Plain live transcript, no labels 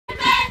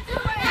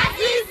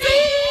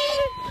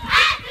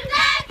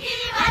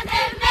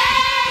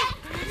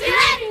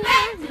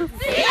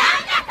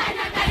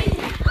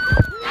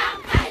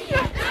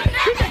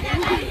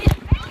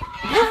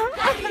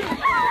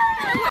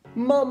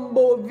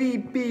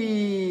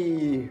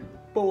Vipi?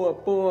 Boa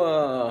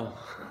boa.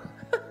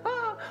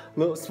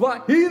 Little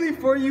Swahili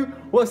for you.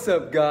 What's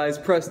up, guys?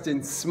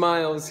 Preston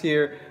Smiles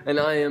here, and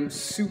I am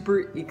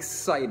super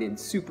excited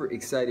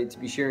to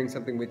be sharing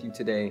something with you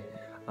today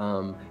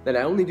that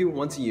I only do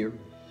once a year.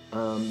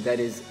 That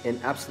is an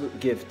absolute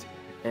gift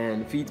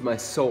and feeds my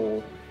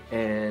soul,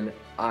 and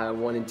I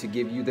wanted to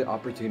give you the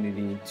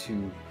opportunity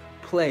to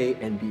play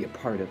and be a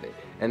part of it.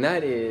 And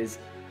that is,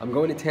 I'm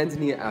going to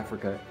Tanzania,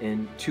 Africa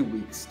in 2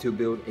 weeks to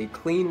build a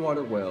clean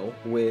water well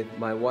with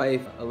my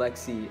wife,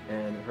 Alexi,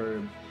 and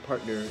her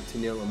partner,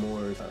 Tanil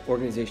Amour's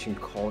organization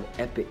called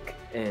EPIC.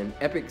 And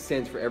EPIC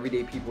stands for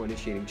Everyday People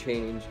Initiating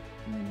Change.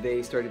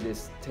 They started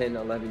this 10,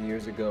 11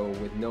 years ago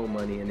with no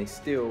money, and they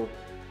still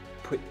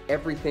put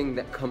everything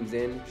that comes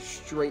in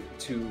straight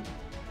to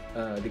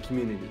the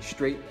community,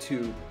 straight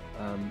to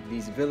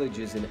these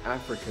villages in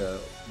Africa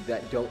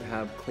that don't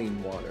have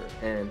clean water.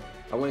 And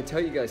I want to tell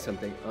you guys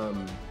something.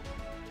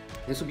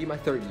 This will be my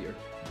 3rd year,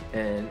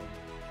 and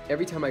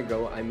every time I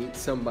go, I meet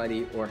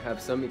somebody or have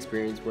some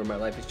experience where my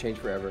life has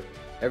changed forever.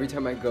 Every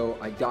time I go,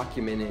 I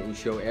document it and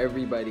show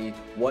everybody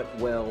what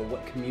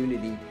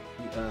community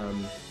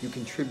you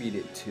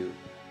contributed to.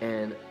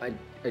 And I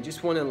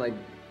just want to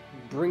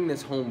bring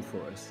this home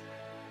for us.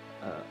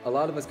 A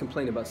lot of us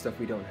complain about stuff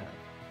we don't have.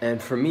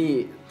 And for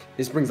me,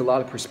 this brings a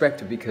lot of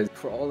perspective, because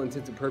for all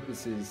intents and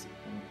purposes,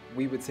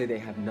 we would say they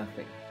have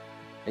nothing.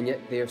 And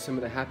yet they are some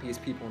of the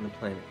happiest people on the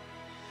planet.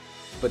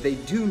 But they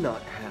do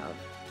not have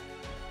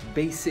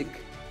basic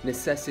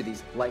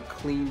necessities like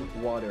clean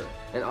water.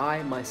 And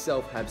I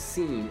myself have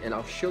seen, and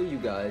I'll show you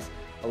guys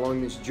along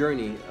this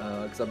journey,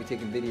 because I'll be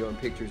taking video and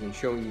pictures and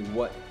showing you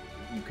what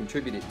you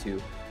contributed to.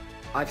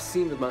 I've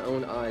seen with my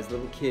own eyes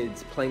little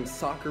kids playing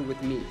soccer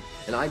with me,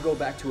 and I go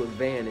back to a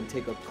van and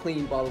take a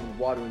clean bottle of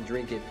water and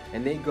drink it,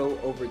 and they go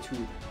over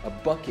to a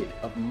bucket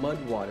of mud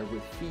water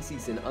with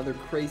feces and other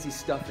crazy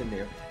stuff in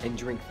there and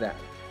drink that.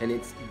 And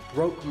it's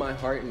broke my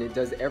heart, and it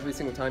does every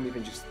single time,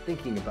 even just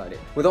thinking about it.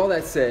 With all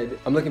that said,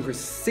 I'm looking for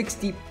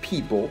 60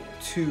 people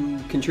to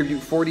contribute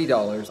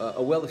 $40.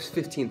 A well is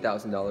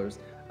 $15,000.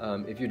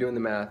 If you're doing the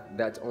math,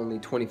 that's only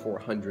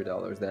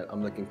 $2,400 that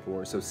I'm looking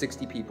for. So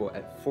 60 people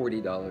at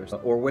 $40,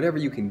 or whatever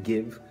you can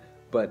give.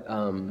 But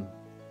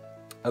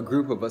a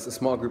group of us, a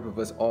small group of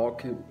us, all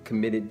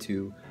committed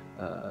to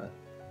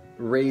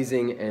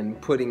raising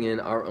and putting in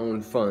our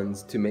own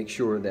funds to make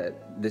sure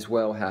that this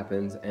well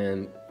happens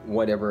and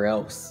whatever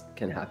else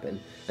can happen.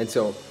 And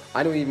so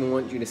I don't even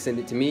want you to send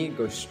it to me.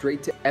 Go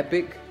straight to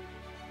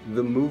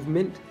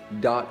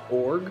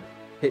epicthemovement.org.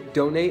 hit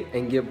donate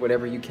and give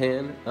whatever you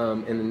can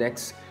in the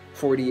next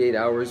 48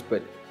 hours,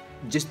 but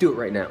just do it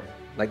right now.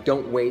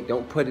 Don't wait,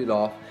 don't put it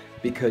off,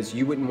 because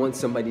you wouldn't want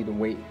somebody to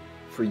wait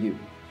for you.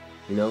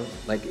 You know,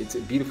 it's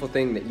a beautiful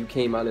thing that you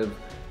came out of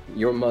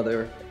your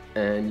mother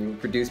and you were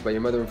produced by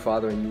your mother and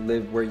father and you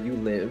live where you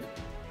live.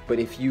 But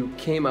if you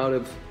came out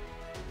of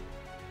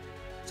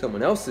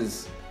someone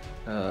else's,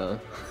 I'm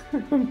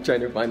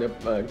trying to find a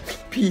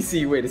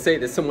PC way to say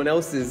this, someone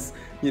else's,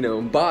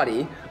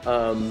 body,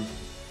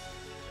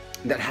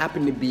 that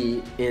happen to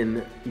be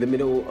in the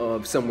middle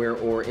of somewhere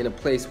or in a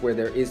place where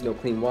there is no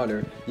clean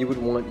water, you would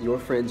want your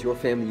friends, your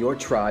family, your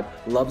tribe,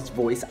 Love's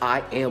Voice,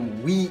 I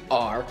Am, We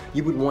Are,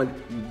 you would want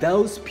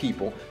those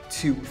people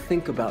to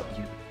think about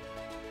you.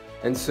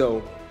 And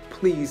so,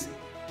 please,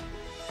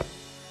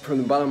 from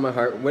the bottom of my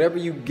heart, whatever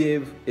you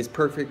give is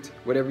perfect,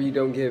 whatever you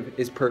don't give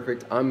is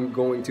perfect. I'm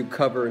going to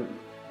cover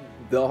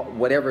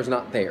whatever's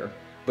not there.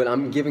 But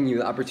I'm giving you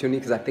the opportunity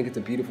because I think it's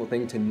a beautiful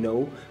thing to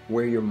know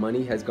where your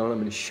money has gone. I'm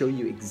going to show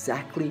you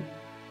exactly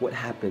what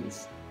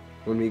happens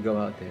when we go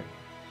out there.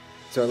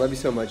 So I love you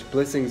so much.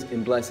 Blessings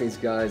and blessings,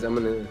 guys. I'm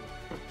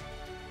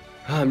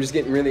just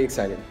getting really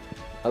excited.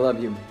 I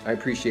love you. I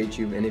appreciate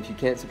you. And if you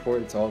can't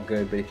support, it's all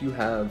good. But if you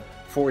have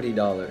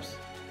 $40,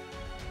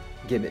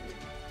 give it.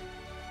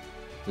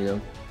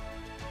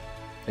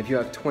 If you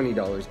have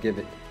 $20, give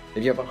it.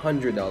 If you have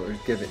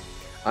 $100, give it.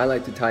 I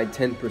like to tie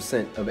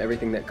 10% of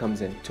everything that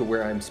comes in to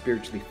where I'm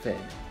spiritually fed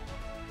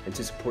and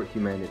to support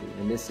humanity.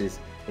 And this is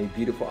a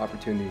beautiful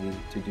opportunity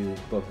to do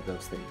both of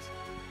those things.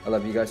 I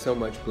love you guys so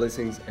much.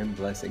 Blessings and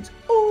blessings.